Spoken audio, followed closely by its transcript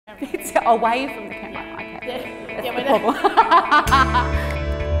It's away from the camera. Okay. That's the problem.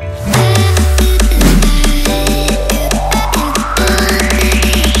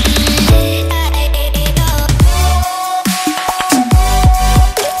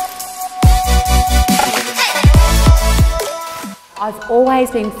 I've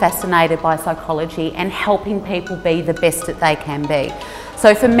always been fascinated by psychology and helping people be the best that they can be.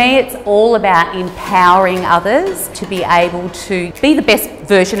 So for me, it's all about empowering others to be able to be the best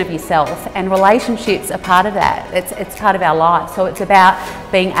version of yourself, and relationships are part of that. It's part of our life. So it's about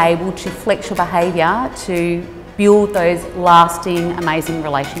being able to flex your behaviour to build those lasting, amazing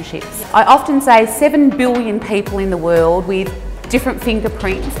relationships. I often say 7 billion people in the world with different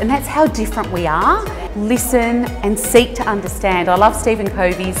fingerprints, and that's how different we are. Listen and seek to understand. I love Stephen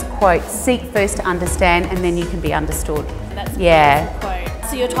Covey's quote, seek first to understand and then you can be understood. That's a beautiful quote.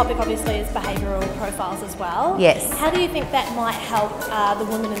 So your topic obviously is behavioural profiles as well. Yes. How do you think that might help the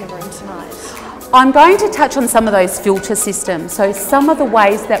women in the room tonight? I'm going to touch on some of those filter systems, so some of the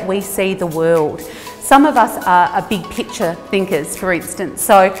ways that we see the world. Some of us are big picture thinkers, for instance,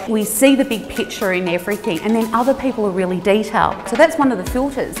 so we see the big picture in everything, and then other people are really detailed. So that's one of the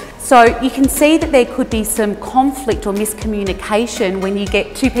filters. So you can see that there could be some conflict or miscommunication when you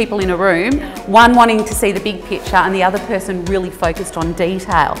get two people in a room, one wanting to see the big picture and the other person really focused on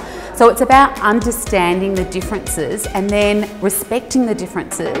detail. So it's about understanding the differences and then respecting the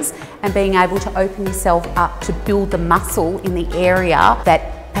differences and being able to open yourself up to build the muscle in the area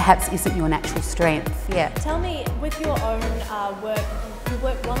that perhaps isn't your natural strength. Yeah. Tell me, with your own work, you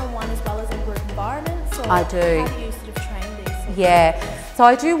work one-on-one as well as in group environments? Or I do. How do you sort of train these? Yeah. So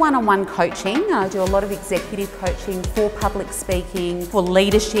I do one-on-one coaching. I do a lot of executive coaching for public speaking, for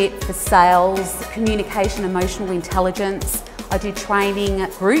leadership, for sales, communication, emotional intelligence. I do training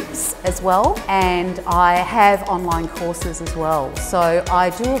groups as well, and I have online courses as well. So I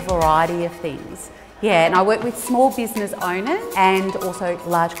do a variety of things. Yeah, and I work with small business owners and also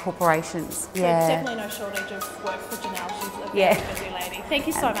large corporations. So yeah. there's definitely no shortage of work for Janelle. She's a yeah. very busy lady. Thank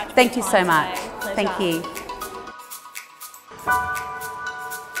you so much. Thank you so much. Today. Thank you.